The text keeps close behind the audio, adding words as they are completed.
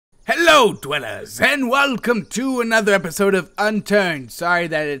Hello, dwellers, and welcome to another episode of Unturned. Sorry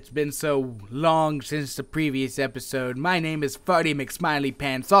that it's been so long since the previous episode. My name is Farty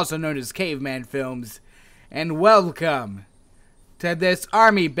McSmileypants, also known as CavemanFilms, and welcome to this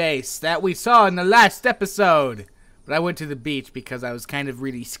army base that we saw in the last episode. But I went to the beach because I was kind of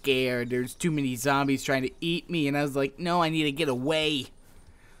really scared. There's too many zombies trying to eat me, and I was like, no, I need to get away.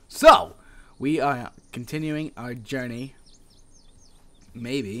 So, we are continuing our journey.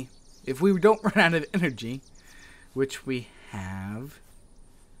 Maybe. If we don't run out of energy, which we have.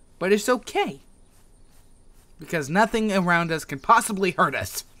 But it's okay. Because nothing around us can possibly hurt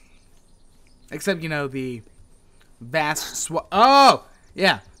us. Except, you know, the vast the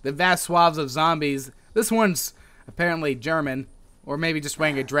vast swaths of zombies. This one's apparently German. Or maybe just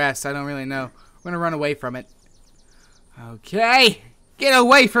wearing a dress. I don't really know. We're gonna run away from it. Okay. Get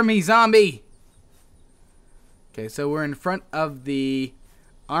away from me, zombie! Okay, so we're in front of the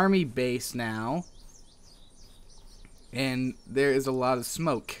army base now, and there is a lot of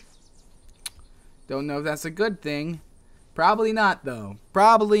smoke. Don't know if that's a good thing. Probably not, though.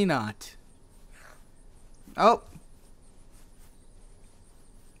 Probably not. Oh.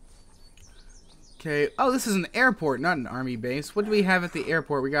 Okay. Oh, this is an airport, not an army base. What do we have at the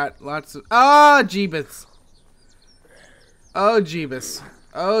airport? We got lots of... Oh, Jeebus. Oh, Jeebus.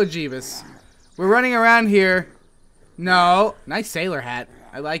 Oh, Jeebus. We're running around here. No. Nice sailor hat.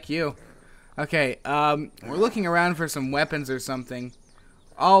 I like you. Okay, we're looking around for some weapons or something.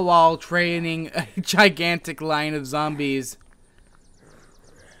 All while training a gigantic line of zombies.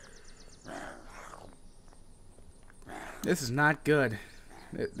 This is not good.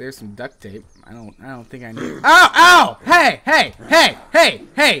 There's some duct tape. I don't think I need. Ow! Ow! Hey! Hey! Hey! Hey!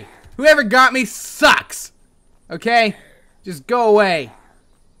 Hey! Whoever got me sucks! Okay? Just go away.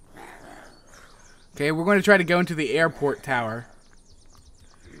 Okay, we're going to try to go into the airport tower.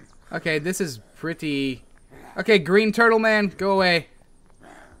 Okay, this is pretty... Okay, green turtle man, go away.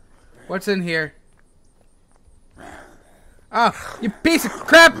 What's in here? Oh, you piece of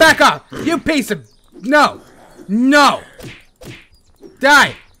crap, back off! You piece of... No! No!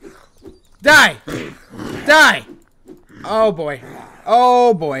 Die! Die! Die! Oh boy.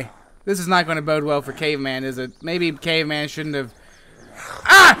 Oh boy. This is not going to bode well for Caveman, is it? Maybe Caveman shouldn't have...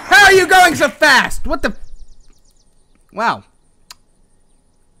 Ah! How are you going so fast? What the... Wow.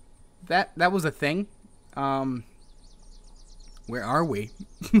 That was a thing. Where are we?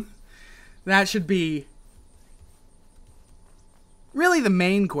 That should be really the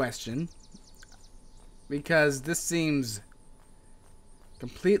main question, because this seems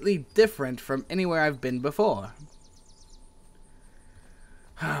completely different from anywhere I've been before.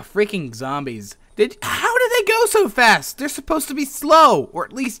 Freaking zombies. How did they go so fast? They're supposed to be slow, or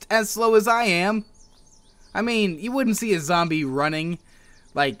at least as slow as I am. I mean, you wouldn't see a zombie running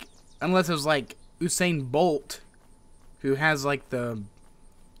like... Unless it was like Usain Bolt, who has like the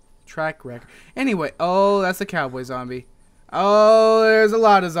track record. Anyway, oh, that's a cowboy zombie. Oh, there's a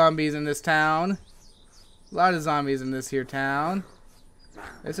lot of zombies in this town. A lot of zombies in this here town.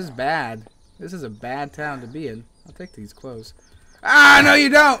 This is bad. This is a bad town to be in. I'll take these clothes. Ah, no you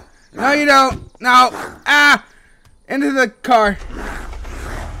don't! No you don't! No! Ah! Into the car.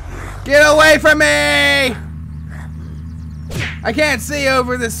 Get away from me! I can't see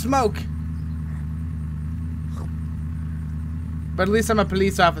over the smoke. But at least I'm a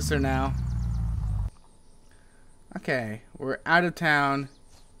police officer now. Okay, we're out of town.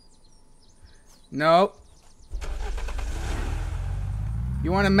 Nope.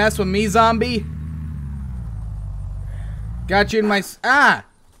 You want to mess with me, zombie? Got you in my... Ah!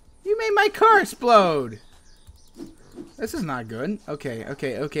 You made my car explode. This is not good.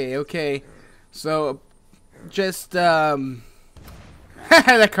 Okay. So, just, that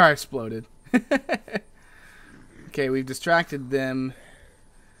car exploded. Okay, we've distracted them.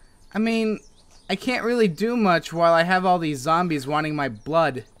 I mean, I can't really do much while I have all these zombies wanting my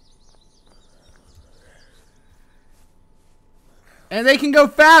blood. And they can go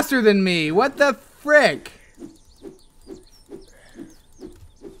faster than me. What the frick?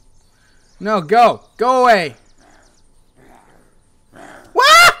 No, go. Go away.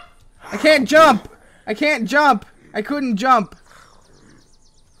 What? I can't jump. I can't jump. I couldn't jump.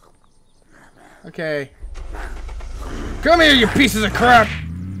 Okay. Come here, you pieces of crap!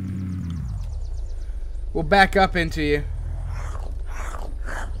 We'll back up into you.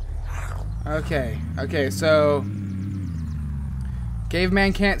 Okay, so...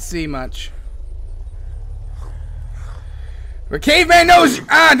 Caveman can't see much. But Caveman knows you!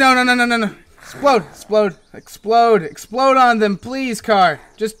 Ah, no. Explode on them, please, car.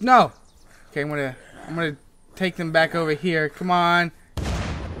 Just, no. Okay, I'm gonna take them back over here. Come on.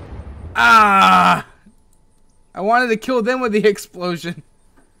 Ah! I wanted to kill them with the explosion.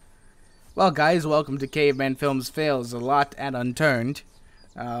 Well, guys, welcome to Caveman Films Fails a Lot at Unturned.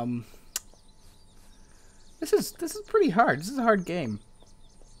 This is pretty hard. This is a hard game.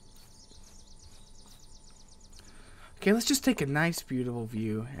 Okay, let's just take a nice, beautiful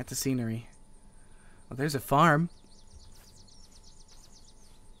view at the scenery. Oh, there's a farm.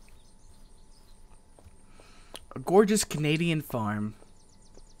 A gorgeous Canadian farm.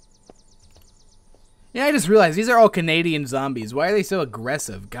 Yeah, I just realized these are all Canadian zombies. Why are they so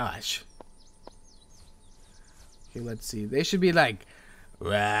aggressive? Gosh. Okay, let's see. They should be like,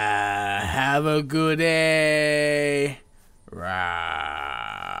 rah, have a good day.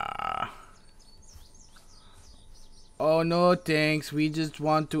 Rah. Oh, no thanks. We just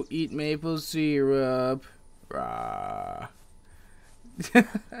want to eat maple syrup. Rah.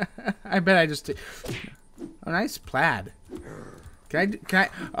 I bet I just... Oh, nice plaid. Can I...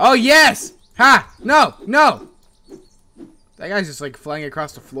 Oh, yes! Ha! No! No! That guy's just like flying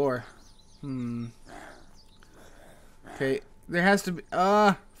across the floor. Okay, there has to be...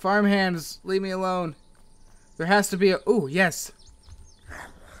 farm hands, leave me alone. There has to be a... Ooh, yes.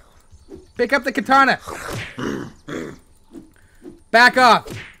 Pick up the katana. Back off.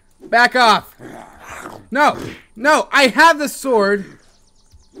 Back off. No. No, I have the sword.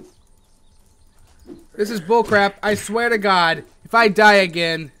 This is bullcrap. I swear to God. If I die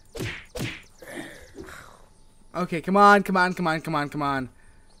again... Okay, come on, come on, come on, come on, come on.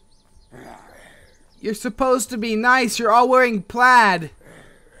 You're supposed to be nice. You're all wearing plaid.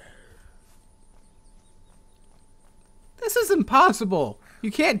 This is impossible. You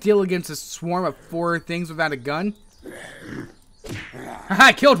can't deal against a swarm of 4 things without a gun. Haha,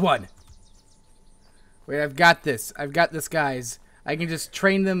 I killed one. Wait, I've got this. I've got this, guys. I can just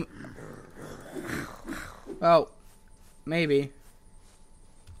train them. Oh, maybe.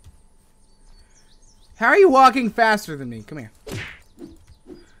 How are you walking faster than me? Come here.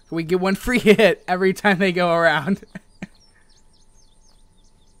 We get 1 free hit every time they go around.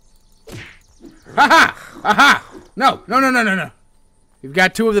 Haha! Aha! No! No, no, no, no, no. We've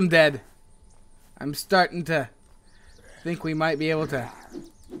got 2 of them dead. I'm starting to think we might be able to...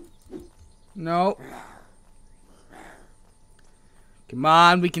 No. Come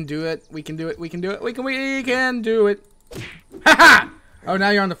on, we can do it. We can do it. We can do it. We can do it. Haha! Oh,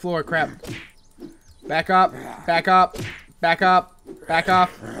 now you're on the floor. Crap. Back up. Back up. Back up. Back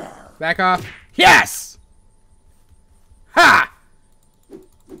off. Back off. Yes! Ha!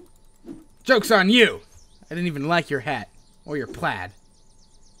 Joke's on you. I didn't even like your hat. Or your plaid.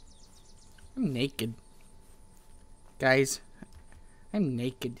 I'm naked. Guys. I'm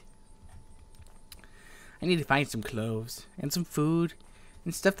naked. I need to find some clothes. And some food.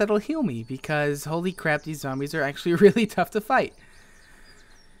 And stuff that'll heal me. Because, holy crap, these zombies are actually really tough to fight.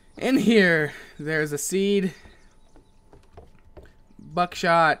 In here, there's a seed.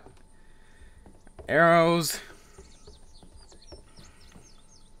 Buckshot. Arrows.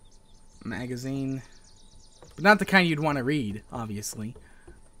 Magazine. But not the kind you'd want to read, obviously.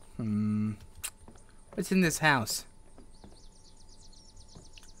 What's in this house?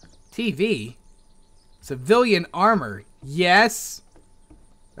 TV? Civilian armor. Yes!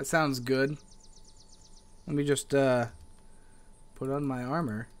 That sounds good. Let me just, put on my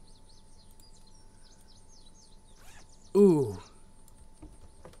armor. Ooh.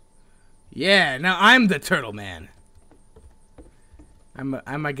 Yeah, now I'm the turtle man.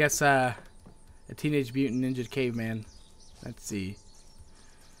 I'm I guess, a Teenage Mutant Ninja Caveman. Let's see.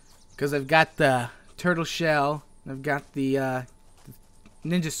 Because I've got the turtle shell. I've got the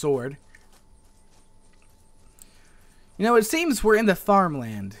ninja sword. You know, it seems we're in the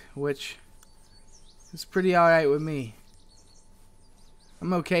farmland, which is pretty alright with me.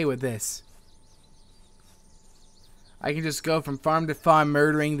 I'm okay with this. I can just go from farm to farm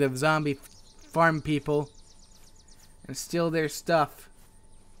murdering the zombie farm people and steal their stuff.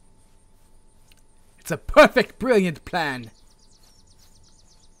 It's a perfect, brilliant plan.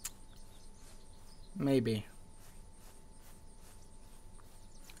 Maybe.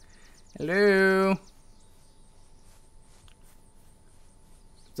 Hello?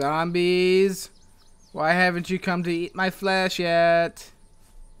 Zombies? Why haven't you come to eat my flesh yet?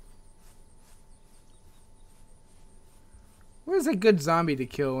 Where's a good zombie to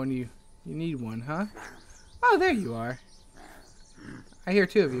kill when you need one, huh? Oh, there you are. I hear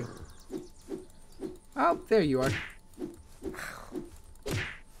 2 of you. Oh, there you are.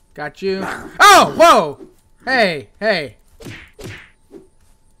 Got you. Oh, whoa! Hey, hey.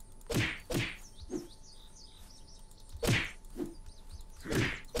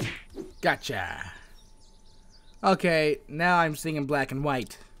 Gotcha. Okay, now I'm seeing in black and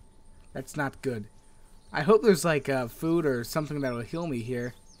white. That's not good. I hope there's like food or something that'll heal me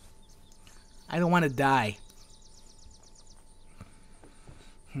here. I don't want to die.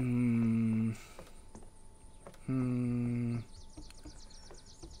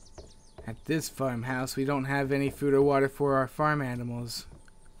 At this farmhouse, we don't have any food or water for our farm animals.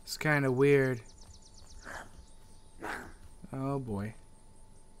 It's kind of weird. Oh boy.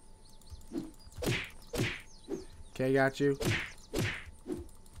 Okay, got you.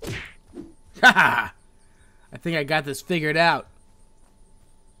 Haha! I think I got this figured out.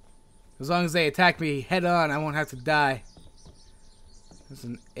 As long as they attack me head on, I won't have to die. There's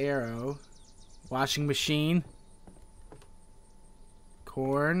an arrow. Washing machine.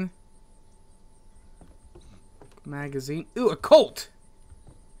 Corn. Magazine. Ooh, a Colt!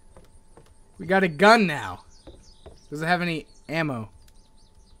 We got a gun now. Does it have any ammo?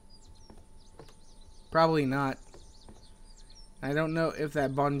 Probably not. I don't know if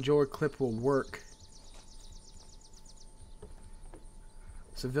that Bonjour clip will work.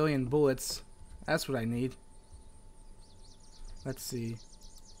 Civilian bullets. That's what I need. Let's see.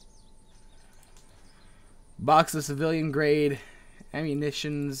 Box of civilian grade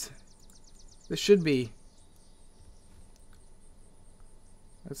ammunitions. This should be.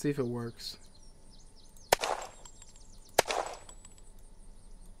 Let's see if it works.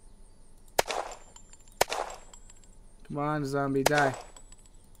 Come on, zombie, die.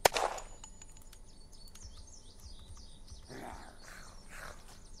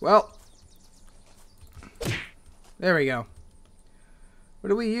 Well, there we go. What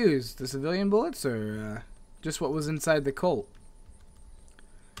do we use? The civilian bullets or just what was inside the Colt?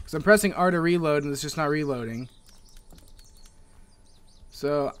 Because I'm pressing R to reload and it's just not reloading.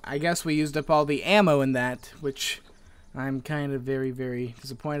 So I guess we used up all the ammo in that, which I'm kind of very, very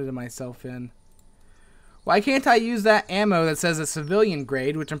disappointed in myself in. Why can't I use that ammo that says a civilian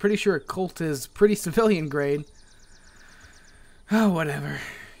grade, which I'm pretty sure a Colt is pretty civilian grade? Oh, whatever.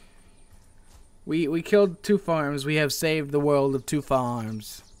 We killed 2 farms. We have saved the world of 2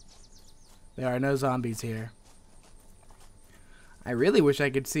 farms. There are no zombies here. I really wish I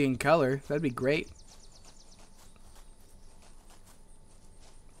could see in color. That'd be great.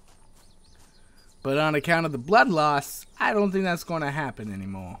 But on account of the blood loss, I don't think that's going to happen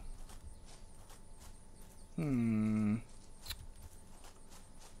anymore.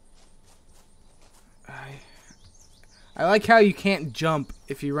 I like how you can't jump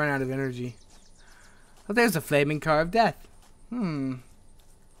if you run out of energy. Oh, there's a flaming car of death. And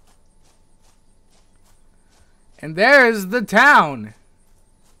there's the town.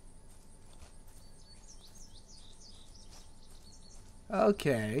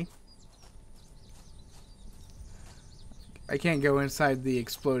 Okay. I can't go inside the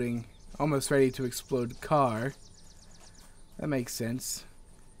exploding, almost ready to explode car. That makes sense.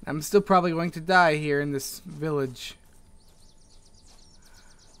 I'm still probably going to die here in this village.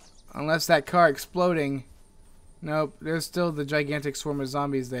 Unless that car exploding. Nope, there's still the gigantic swarm of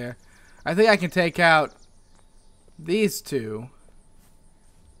zombies there. I think I can take out these 2.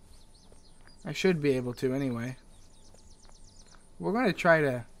 I should be able to anyway. We're going to try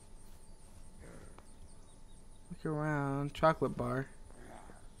to look around. Chocolate bar.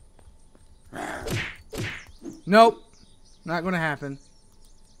 Nope. Not going to happen.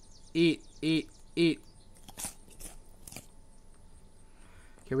 Eat, eat, eat.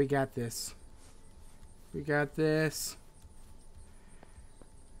 Okay, we got this. We got this.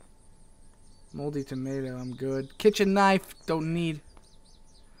 Moldy tomato, I'm good. Kitchen knife, don't need.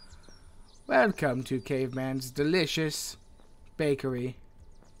 Welcome to Caveman's Delicious Bakery,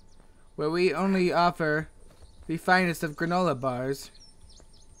 where we only offer the finest of granola bars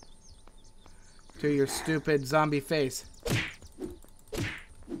to your stupid zombie face.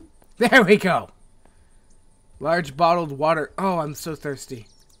 There we go. Large bottled water. Oh, I'm so thirsty.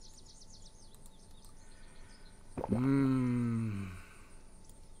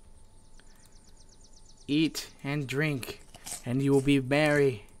 Eat and drink, and you will be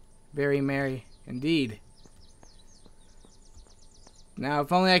merry, very merry indeed. Now,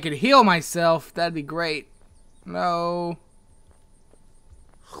 if only I could heal myself, that'd be great. No.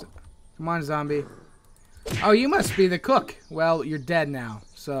 Come on, zombie. Oh, you must be the cook. Well, you're dead now,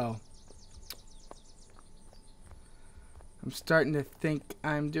 so. I'm starting to think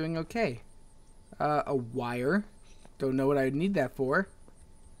I'm doing okay. A wire. Don't know what I would need that for.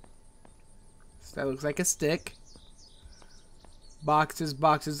 So that looks like a stick. Boxes,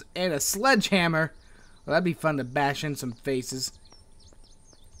 boxes, and a sledgehammer. Well, that'd be fun to bash in some faces.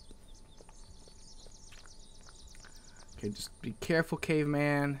 Okay, just be careful,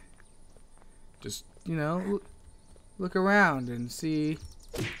 caveman. Just, you know, look around and see.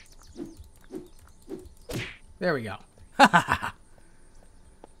 There we go.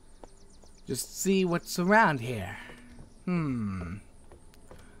 Just see what's around here.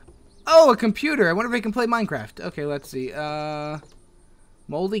 Oh, a computer. I wonder if I can play Minecraft. Okay, let's see.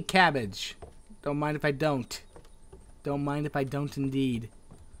 Moldy cabbage. Don't mind if I don't. Don't mind if I don't indeed.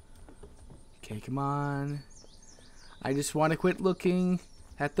 Okay, come on. I just want to quit looking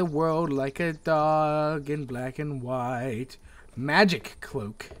at the world like a dog in black and white. Magic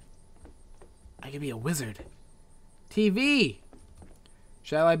cloak. I could be a wizard. TV.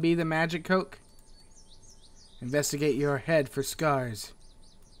 Shall I be the magic cloak? Investigate your head for scars.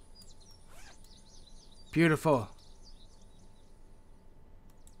 Beautiful.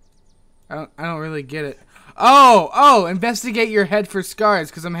 I don't really get it. Oh, investigate your head for scars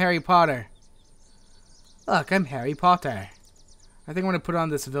because I'm Harry Potter. Look, I'm Harry Potter. I think I'm going to put on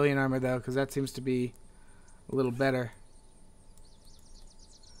the civilian armor though because that seems to be a little better.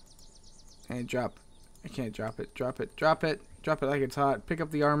 And drop. I can't drop it. Drop it. Drop it. Drop it like it's hot. Pick up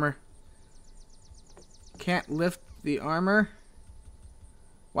the armor. Can't lift the armor?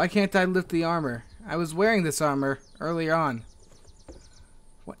 Why can't I lift the armor? I was wearing this armor earlier on.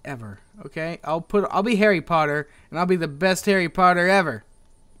 Whatever. Okay? I'll be Harry Potter and I'll be the best Harry Potter ever.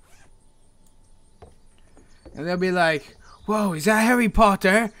 And they'll be like, "Whoa, is that Harry Potter?"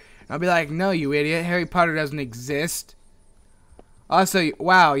 And I'll be like, "No, you idiot. Harry Potter doesn't exist." Also,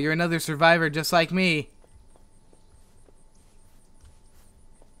 wow, you're another survivor just like me.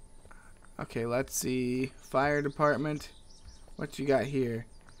 Okay, let's see. Fire department. What you got here?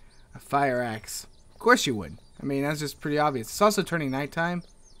 A fire axe. Of course you would. I mean, that's just pretty obvious. It's also turning nighttime,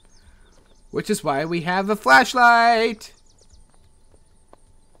 which is why we have a flashlight.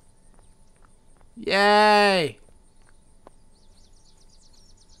 Yay!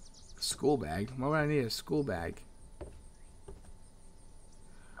 School bag. Why would I need a school bag?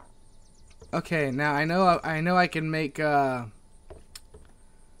 Okay, now I know I can make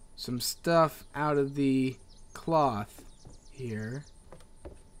some stuff out of the cloth here.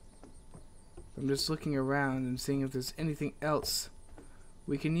 I'm just looking around and seeing if there's anything else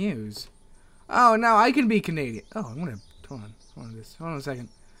we can use. Oh, now I can be Canadian. Oh, I'm gonna hold on a second.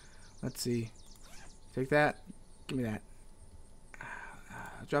 Let's see. Take that. Give me that.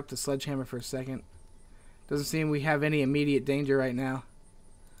 I'll drop the sledgehammer for a second. Doesn't seem we have any immediate danger right now.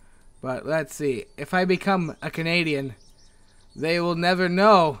 But let's see. If I become a Canadian, they will never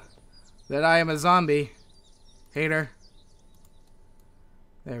know that I am a zombie. Hater.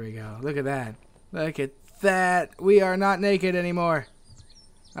 There we go. Look at that. Look at that. We are not naked anymore.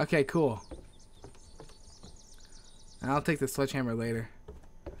 Okay, cool. I'll take the sledgehammer later.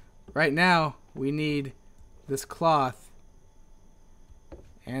 Right now, we need this cloth.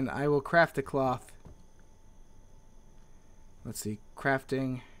 And I will craft the cloth. Let's see.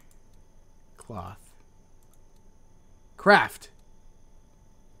 Crafting. Cloth. Craft.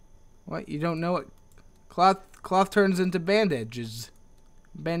 What? You don't know what cloth turns into bandages.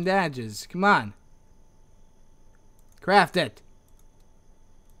 Bandages. Come on. Craft it.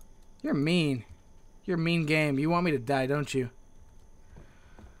 You're mean. You're a mean game. You want me to die, don't you?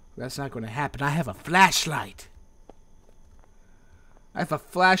 That's not going to happen. I have a flashlight. I have a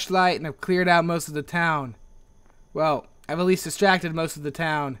flashlight and I've cleared out most of the town. Well, I've at least distracted most of the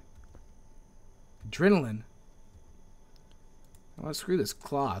town. Adrenaline. Well, screw this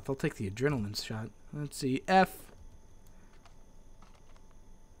cloth. I'll take the adrenaline shot. Let's see. F.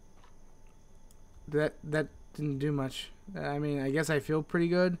 That didn't do much. I mean, I guess I feel pretty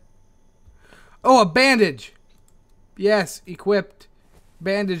good. Oh, a bandage! Yes, equipped.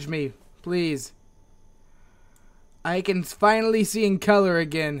 Bandage me, please. I can finally see in color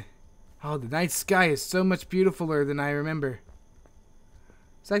again. Oh, the night sky is so much beautifuler than I remember.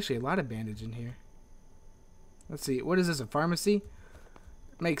 There's actually a lot of bandage in here. Let's see. What is this, a pharmacy?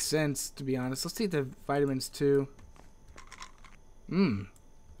 Makes sense, to be honest. Let's take the vitamins, too.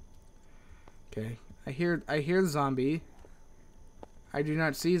 Okay. I hear zombie. I do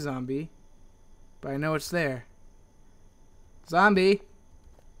not see zombie. But I know it's there. Zombie!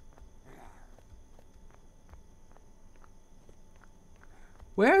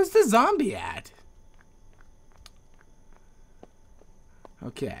 Where's the zombie at?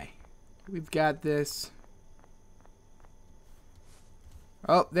 Okay. We've got this.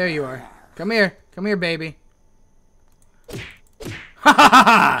 Oh, there you are. Come here. Come here, baby. Ha ha ha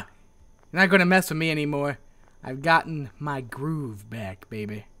ha! You're not gonna mess with me anymore. I've gotten my groove back,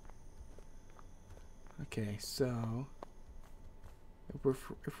 baby. Okay, so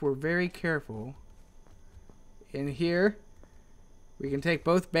if we're very careful, in here we can take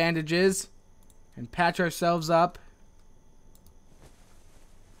both bandages and patch ourselves up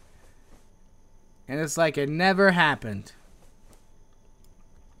And it's like it never happened.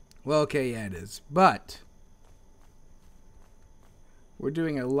 Well, okay, yeah, it is. But we're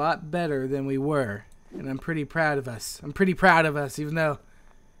doing a lot better than we were. And I'm pretty proud of us. I'm pretty proud of us, even though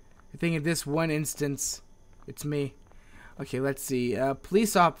I think in this one instance, it's me. Okay, let's see.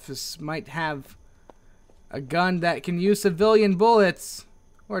 Police officer might have a gun that can use civilian bullets.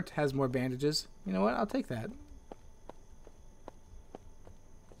 Or it has more bandages. You know what? I'll take that.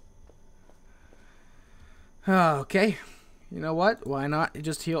 Okay. You know what? Why not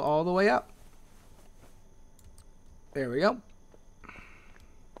just heal all the way up? There we go.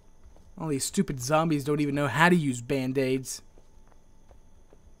 All these stupid zombies don't even know how to use band-aids.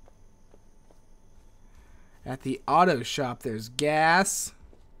 At the auto shop, there's gas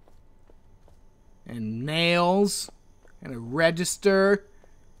and nails and a register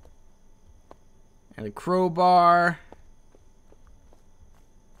and a crowbar.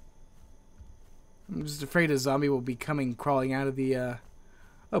 I'm just afraid a zombie will be coming crawling out of the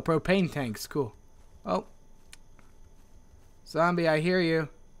oh, propane tanks. Cool. Oh, zombie, I hear you.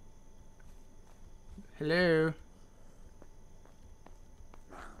 Hello.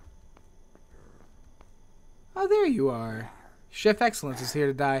 Oh, there you are. Chef Excellence is here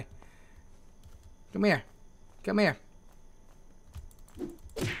to die. Come here. Come here.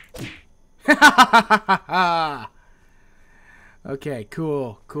 Okay,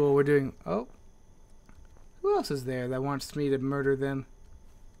 cool. Cool. We're doing... Oh. Who else is there that wants me to murder them?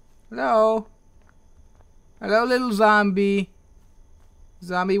 Hello? Hello, little zombie.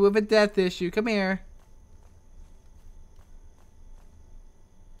 Zombie with a death issue. Come here.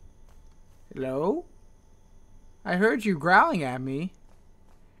 Hello? I heard you growling at me.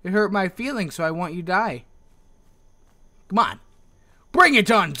 It hurt my feelings, so I want you to die. Come on. Bring it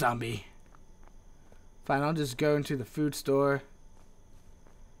on, zombie. Fine, I'll just go into the food store.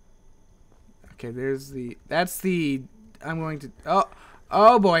 Okay, there's the... That's the... I'm going to... Oh,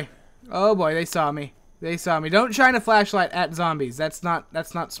 oh boy. Oh boy, they saw me. They saw me. Don't shine a flashlight at zombies. That's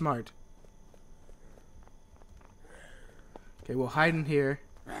not smart. Okay, we'll hide in here.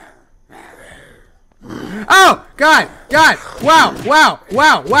 Oh! God! God! Wow! Wow!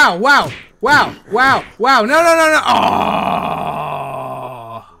 Wow! Wow! Wow! Wow! Wow! Wow! No! No! No! No! Oh!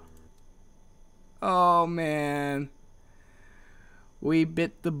 Oh man! We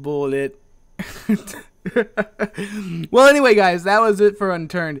bit the bullet. Well, anyway, guys, that was it for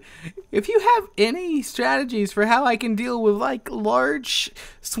Unturned. If you have any strategies for how I can deal with like large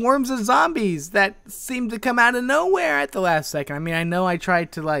swarms of zombies that seem to come out of nowhere at the last second, I mean, I know I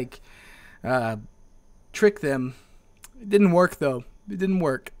tried to like trick them. It didn't work though. It didn't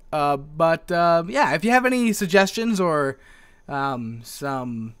work. Yeah, if you have any suggestions or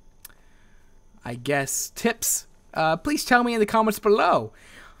some, I guess, tips, please tell me in the comments below.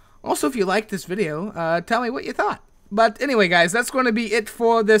 Also, if you liked this video, tell me what you thought. But anyway, guys, that's going to be it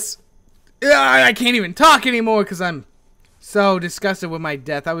for this. I can't even talk anymore because I'm so disgusted with my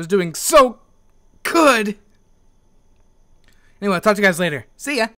death. I was doing so good. Anyway, I'll talk to you guys later. See ya.